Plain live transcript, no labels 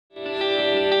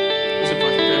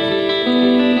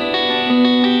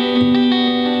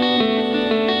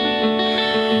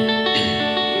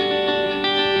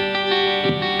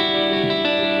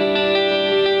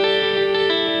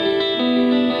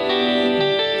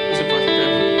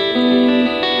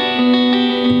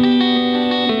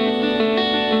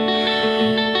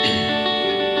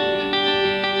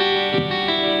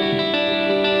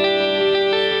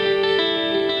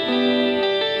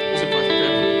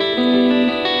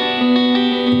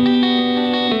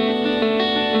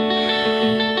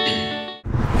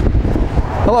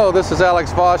Hello, this is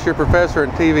Alex Voss, your professor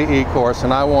in TVE course,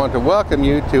 and I want to welcome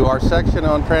you to our section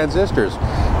on transistors.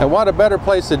 And what a better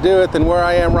place to do it than where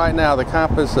I am right now, the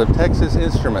campus of Texas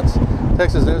Instruments.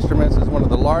 Texas Instruments is one of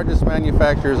the largest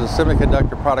manufacturers of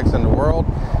semiconductor products in the world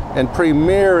and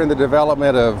premier in the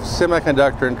development of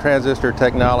semiconductor and transistor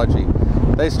technology.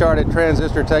 They started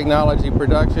transistor technology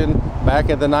production back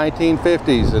in the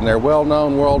 1950s, and they're well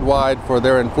known worldwide for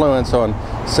their influence on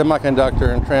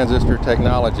semiconductor and transistor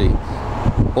technology.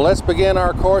 Well, let's begin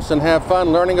our course and have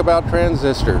fun learning about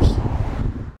transistors.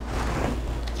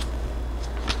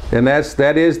 And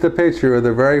that is the picture of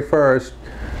the very first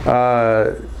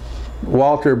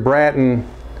Walter Brattain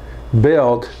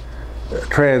built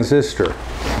transistor.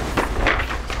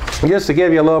 Just to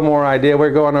give you a little more idea,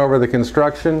 we're going over the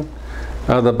construction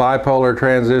of the bipolar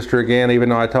transistor again, even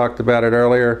though I talked about it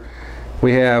earlier.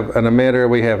 We have an emitter,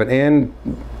 we have an N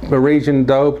region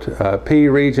doped, a P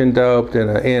region doped,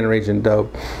 and an N region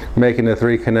doped, making the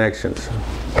three connections.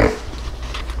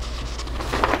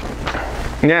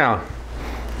 Now,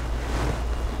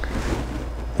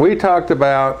 we talked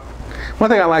about, one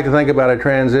thing I like to think about a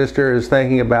transistor is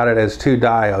thinking about it as two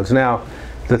diodes. Now,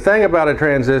 the thing about a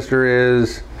transistor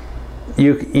is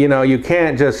you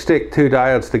can't just stick two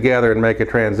diodes together and make a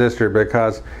transistor,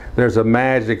 because there's a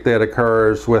magic that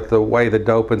occurs with the way the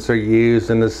dopants are used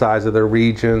and the size of the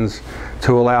regions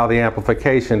to allow the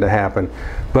amplification to happen.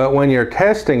 But when you're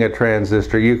testing a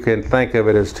transistor, you can think of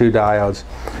it as two diodes.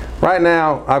 Right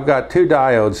now, I've got two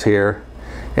diodes here,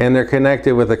 and they're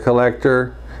connected with a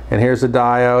collector, and here's a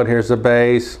diode, here's a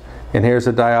base, and here's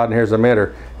a diode, and here's an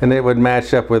emitter. And it would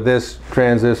match up with this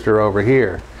transistor over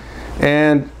here.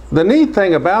 And the neat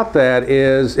thing about that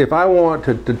is, if I want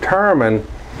to determine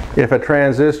if a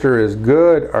transistor is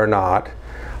good or not,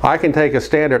 I can take a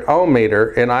standard ohm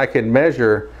meter and I can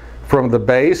measure from the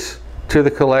base to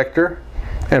the collector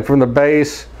and from the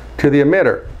base to the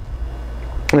emitter,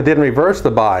 and then reverse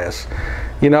the bias.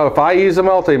 You know, if I use a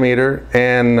multimeter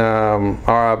and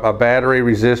or a battery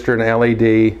resistor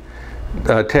and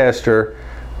LED tester,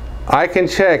 I can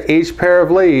check each pair of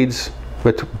leads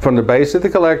from the base of the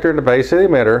collector and the base of the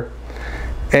emitter.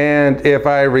 And if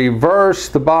I reverse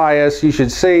the bias, you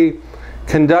should see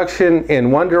conduction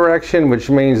in one direction, which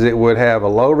means it would have a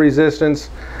low resistance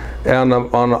on the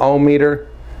ohm meter.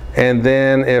 And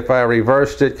then if I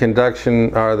reversed it,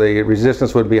 conduction or the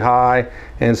resistance would be high,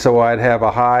 and so I'd have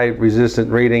a high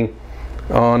resistant reading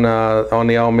on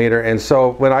the ohm meter. And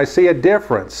so when I see a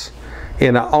difference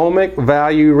in an ohmic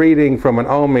value reading from an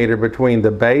ohm meter between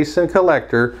the base and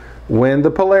collector when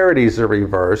the polarities are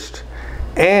reversed,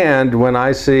 and when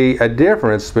I see a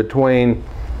difference of the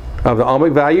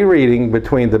ohmic value reading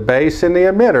between the base and the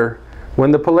emitter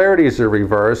when the polarities are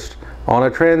reversed on a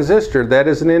transistor, that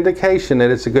is an indication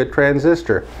that it's a good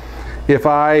transistor.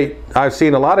 I've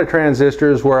seen a lot of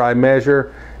transistors where I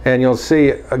measure, and you'll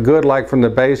see a good, like from the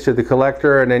base to the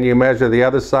collector, and then you measure the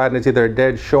other side and it's either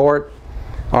dead short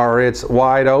or it's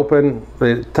wide open,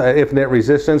 infinite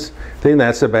resistance, then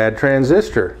that's a bad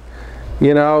transistor.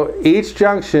 You know, each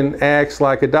junction acts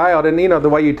like a diode, and you know the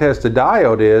way you test a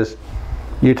diode is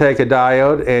you take a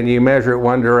diode and you measure it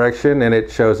one direction and it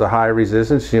shows a high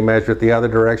resistance. You measure it the other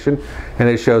direction and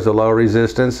it shows a low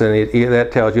resistance, and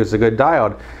that tells you it's a good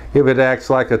diode. If it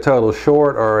acts like a total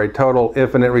short or a total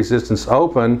infinite resistance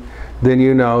open, then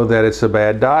you know that it's a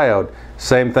bad diode.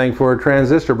 Same thing for a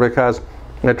transistor, because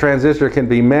a transistor can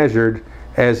be measured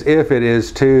as if it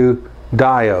is two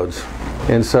diodes.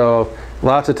 And so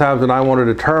lots of times when I want to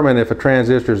determine if a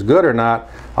transistor is good or not,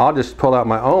 I'll just pull out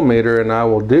my ohm meter and I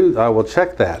will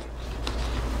check that.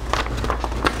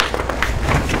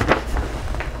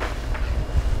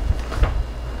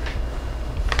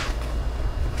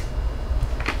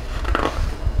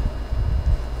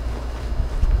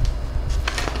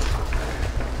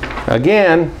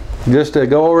 Again, just to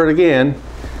go over it again,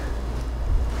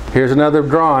 here's another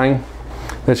drawing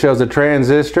that shows a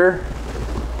transistor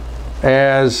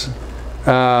as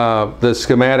the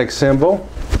schematic symbol.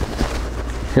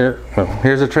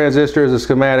 Here's a transistor as a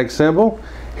schematic symbol.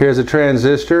 Here's a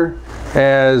transistor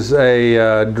as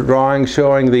a drawing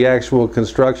showing the actual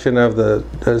construction of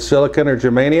the silicon or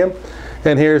germanium.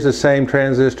 And here's the same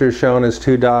transistor shown as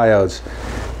two diodes.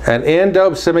 An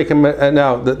N-doped semiconductor,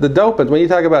 now the dopants, when you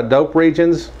talk about dope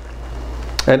regions,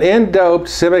 an N-doped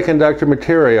semiconductor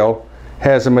material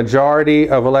has a majority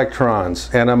of electrons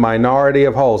and a minority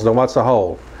of holes. Now what's a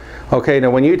hole? Okay, now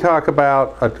when you talk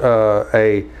about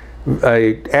a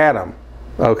atom,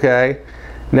 okay,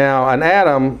 now an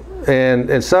atom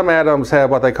and some atoms have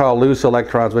what they call loose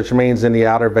electrons, which means in the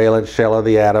outer valence shell of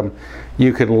the atom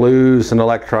you can lose an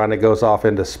electron that goes off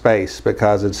into space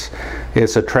because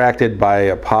it's attracted by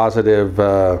a positive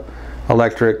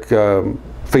electric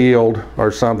field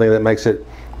or something that makes it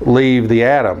leave the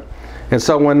atom. And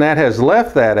so when that has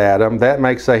left that atom, that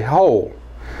makes a hole.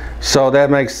 So that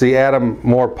makes the atom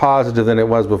more positive than it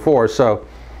was before. So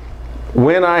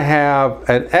when I have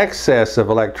an excess of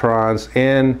electrons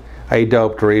in a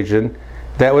doped region,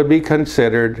 that would be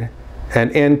considered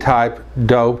an N-type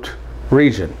doped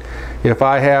region. If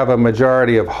I have a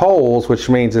majority of holes, which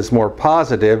means it's more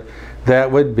positive, that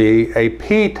would be a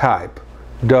P-type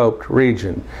doped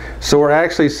region. So we're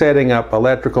actually setting up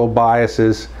electrical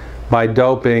biases by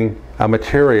doping a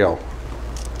material.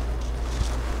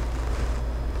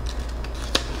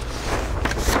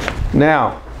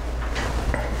 Now,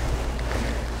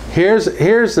 here's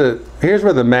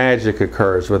where the magic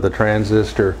occurs with the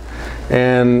transistor,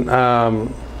 and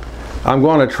I'm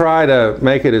going to try to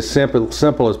make it as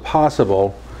simple as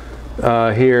possible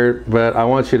here, but I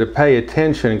want you to pay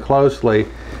attention closely,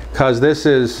 because this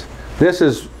is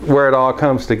where it all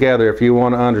comes together if you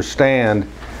want to understand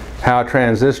how a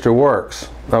transistor works.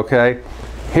 Okay,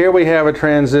 here we have a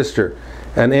transistor,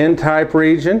 an N-type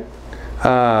region,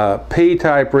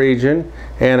 P-type region,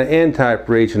 and an N-type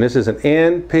region. This is an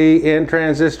N-P-N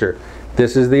transistor.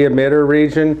 This is the emitter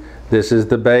region, this is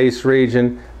the base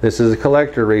region, this is the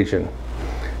collector region.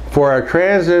 For a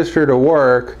transistor to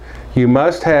work, you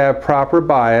must have proper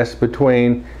bias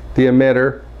between the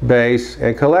emitter, base,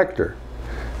 and collector.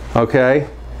 Okay?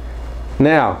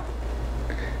 Now,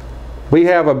 we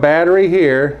have a battery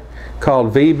here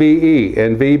called VBE,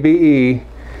 and VBE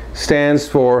stands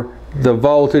for the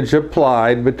voltage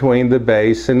applied between the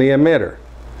base and the emitter.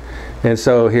 And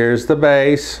so here's the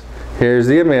base, here's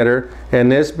the emitter,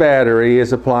 and this battery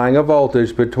is applying a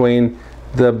voltage between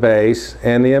the base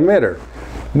and the emitter.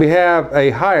 We have a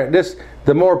higher,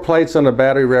 the more plates on the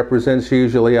battery represents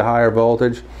usually a higher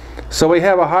voltage. So we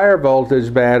have a higher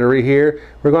voltage battery here.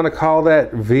 We're going to call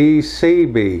that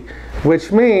VCB,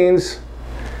 which means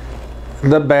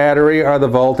the battery or the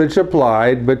voltage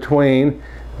applied between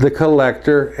the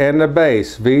collector and the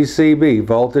base. VCB,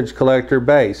 voltage collector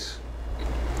base.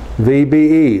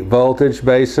 VBE, voltage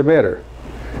base emitter.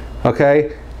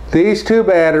 Okay, these two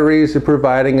batteries are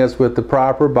providing us with the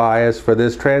proper bias for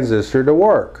this transistor to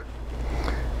work.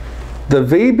 The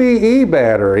VBE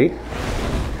battery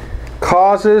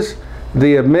causes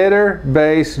the emitter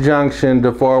base junction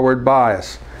to forward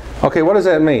bias. Okay, what does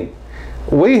that mean?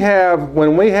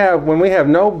 When we have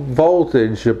no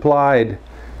voltage applied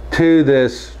to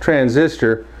this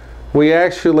transistor, we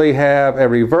actually have a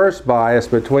reverse bias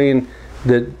between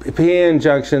the p-n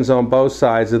junctions on both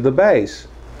sides of the base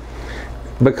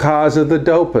because of the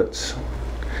dopants.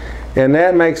 And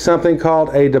that makes something called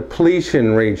a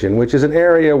depletion region, which is an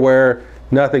area where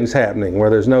nothing's happening, where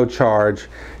there's no charge.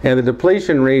 And the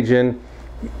depletion region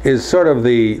is sort of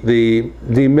the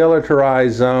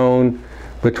demilitarized zone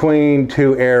between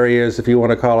two areas, if you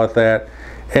want to call it that.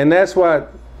 And that's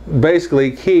what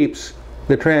basically keeps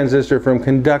the transistor from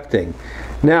conducting.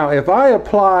 Now, if I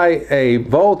apply a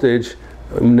voltage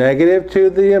negative to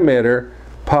the emitter,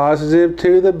 positive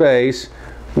to the base,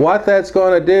 what that's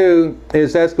going to do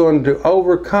is that's going to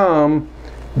overcome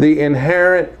the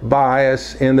inherent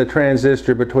bias in the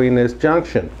transistor between this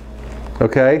junction.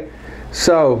 Okay?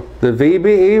 So the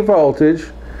VBE voltage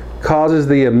causes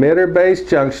the emitter base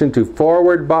junction to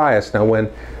forward bias. Now when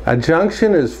a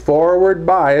junction is forward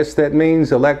biased, that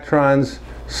means electrons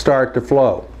start to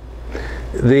flow.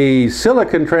 The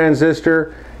silicon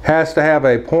transistor has to have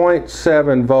a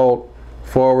 0.7 volt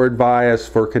forward bias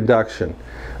for conduction.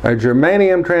 A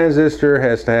germanium transistor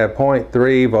has to have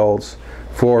 0.3 volts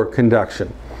for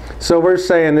conduction. So we're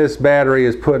saying this battery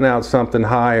is putting out something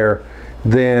higher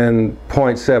than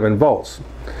 0.7 volts.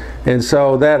 And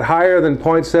so that higher than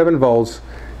 0.7 volts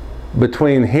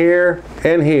between here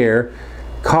and here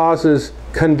causes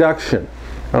conduction.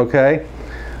 Okay?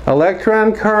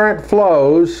 Electron current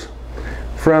flows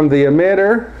from the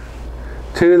emitter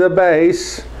to the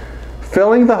base,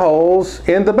 filling the holes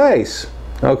in the base.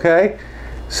 Okay?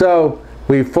 So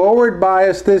we forward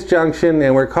bias this junction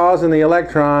and we're causing the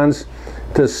electrons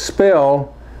to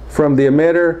spill from the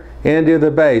emitter into the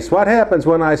base. What happens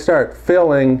when I start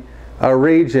filling a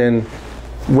region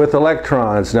with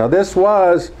electrons? Now this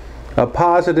was a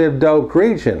positive doped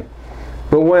region,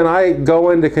 but when I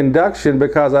go into conduction,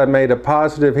 because I made a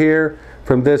positive here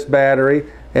from this battery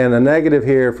and a negative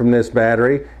here from this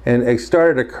battery, and it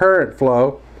started a current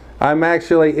flow, I'm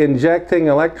actually injecting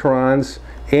electrons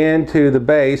into the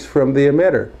base from the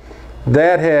emitter.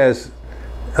 That has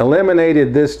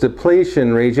eliminated this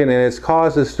depletion region, and it's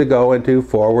caused us to go into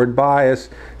forward bias,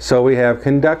 so we have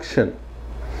conduction.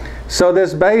 So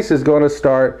this base is going to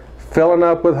start filling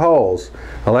up with holes.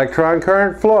 Electron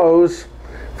current flows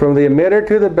from the emitter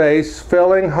to the base,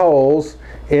 filling holes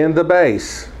in the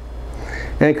base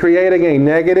and creating a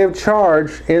negative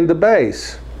charge in the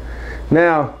base.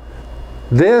 Now,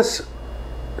 this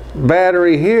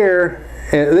battery here,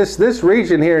 this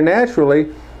region here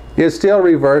naturally is still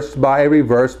reversed by a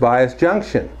reverse bias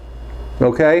junction.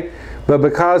 Okay? But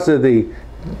because of the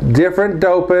different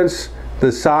dopants,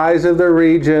 the size of the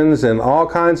regions, and all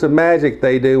kinds of magic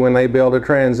they do when they build a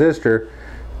transistor,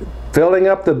 filling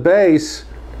up the base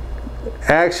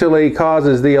actually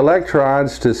causes the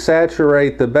electrons to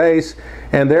saturate the base,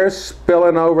 and they're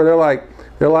spilling over.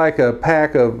 They're like a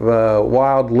pack of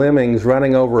wild lemmings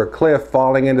running over a cliff,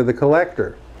 falling into the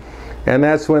collector. And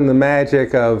that's when the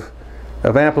magic of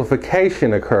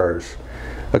amplification occurs.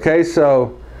 Okay,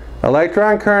 so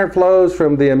electron current flows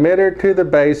from the emitter to the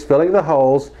base, filling the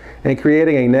holes and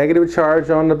creating a negative charge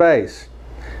on the base.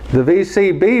 The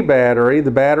VCB battery,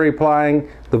 the battery applying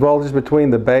the voltage between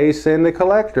the base and the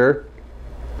collector,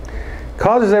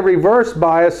 causes a reverse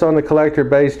bias on the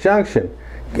collector-base junction.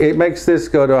 It makes this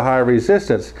go to a higher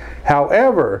resistance.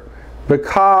 However,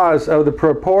 because of the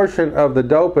proportion of the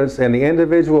dopants and the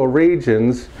individual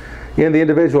regions, the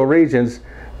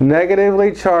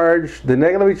negatively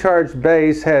charged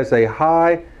base has a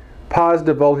high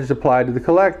positive voltage applied to the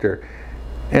collector.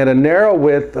 And a narrow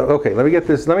width, okay, let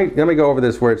me go over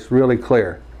this where it's really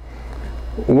clear.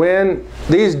 When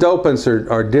these dopants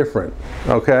are different,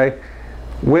 okay,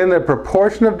 when the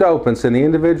proportion of dopants in the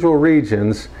individual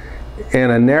regions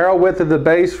and a narrow width of the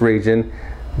base region,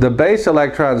 the base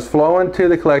electrons flow into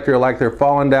the collector like they're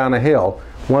falling down a hill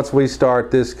once we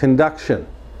start this conduction,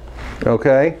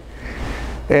 okay?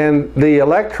 And the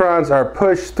electrons are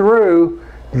pushed through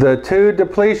the two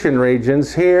depletion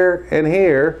regions here and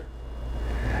here,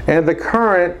 and the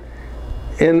current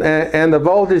and the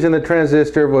voltage in the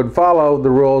transistor would follow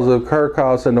the rules of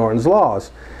Kirchhoff's and Norton's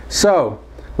laws. So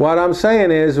what I'm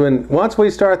saying is, once we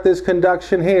start this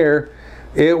conduction here,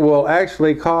 it will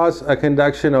actually cause a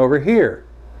conduction over here,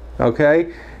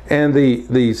 okay? And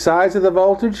the size of the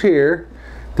voltage here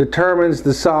determines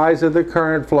the size of the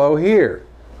current flow here,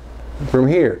 from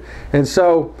here. And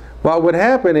so what would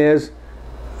happen is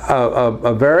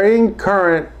a varying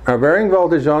current, a varying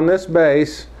voltage on this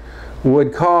base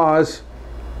would cause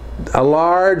a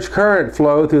large current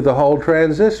flow through the whole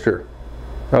transistor,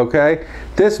 okay?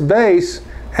 This base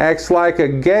acts like a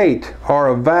gate or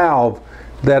a valve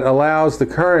that allows the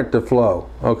current to flow,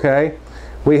 okay?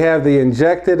 We have the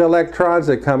injected electrons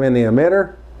that come in the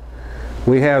emitter.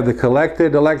 We have the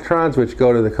collected electrons which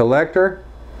go to the collector.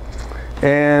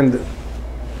 And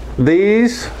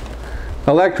these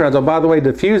electrons, oh, by the way,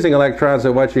 diffusing electrons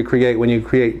are what you create when you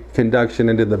create conduction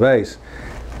into the base.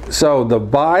 So the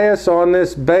bias on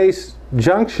this base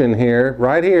junction here,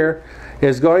 right here,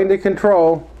 is going to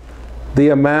control the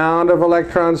amount of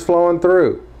electrons flowing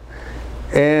through.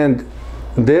 And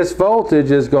this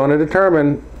voltage is going to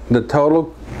determine the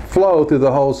total flow through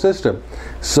the whole system.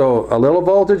 So a little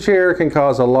voltage here can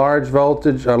cause a large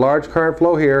current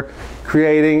flow here,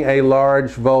 creating a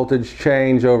large voltage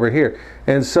change over here.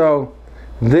 And so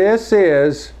this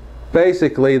is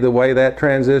basically the way that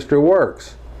transistor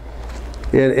works.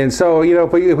 And so, you know,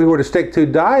 if we were to stick two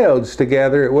diodes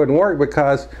together, it wouldn't work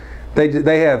because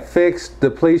they have fixed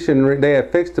depletion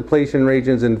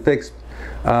regions and fixed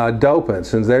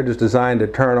dopants, and they're just designed to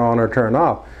turn on or turn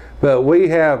off. But we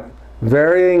have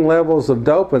varying levels of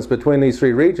dopants between these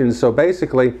three regions. So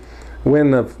basically,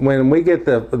 when we get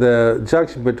the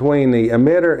junction between the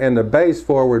emitter and the base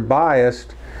forward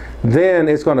biased, then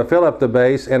it's going to fill up the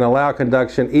base and allow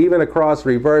conduction even across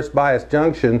reverse bias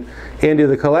junction into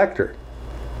the collector.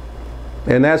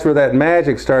 And that's where that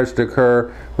magic starts to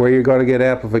occur, where you're going to get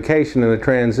amplification in a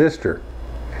transistor.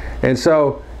 And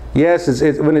so, yes,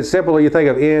 when it's simple, you think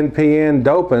of N-P-N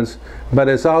dopants, but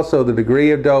it's also the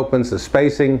degree of dopants, the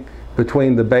spacing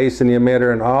between the base and the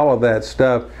emitter, and all of that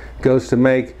stuff goes to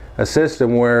make a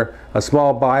system where a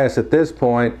small bias at this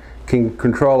point can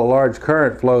control a large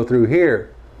current flow through here.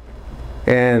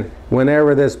 And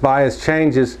whenever this bias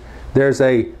changes, there's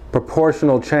a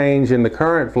proportional change in the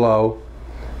current flow.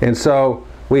 And so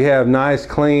we have nice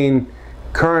clean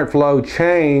current flow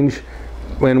change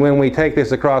when we take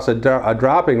this across a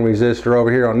dropping resistor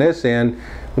over here on this end.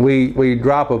 We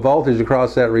drop a voltage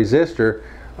across that resistor.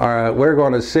 We're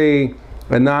going to see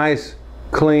a nice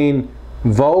clean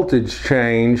voltage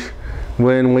change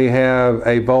when we have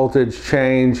a voltage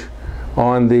change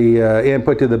on the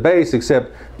input to the base,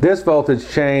 except this voltage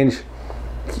change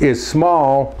is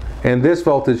small and this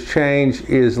voltage change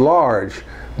is large,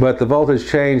 but the voltage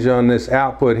change on this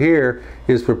output here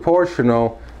is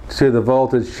proportional to the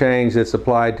voltage change that's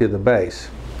applied to the base.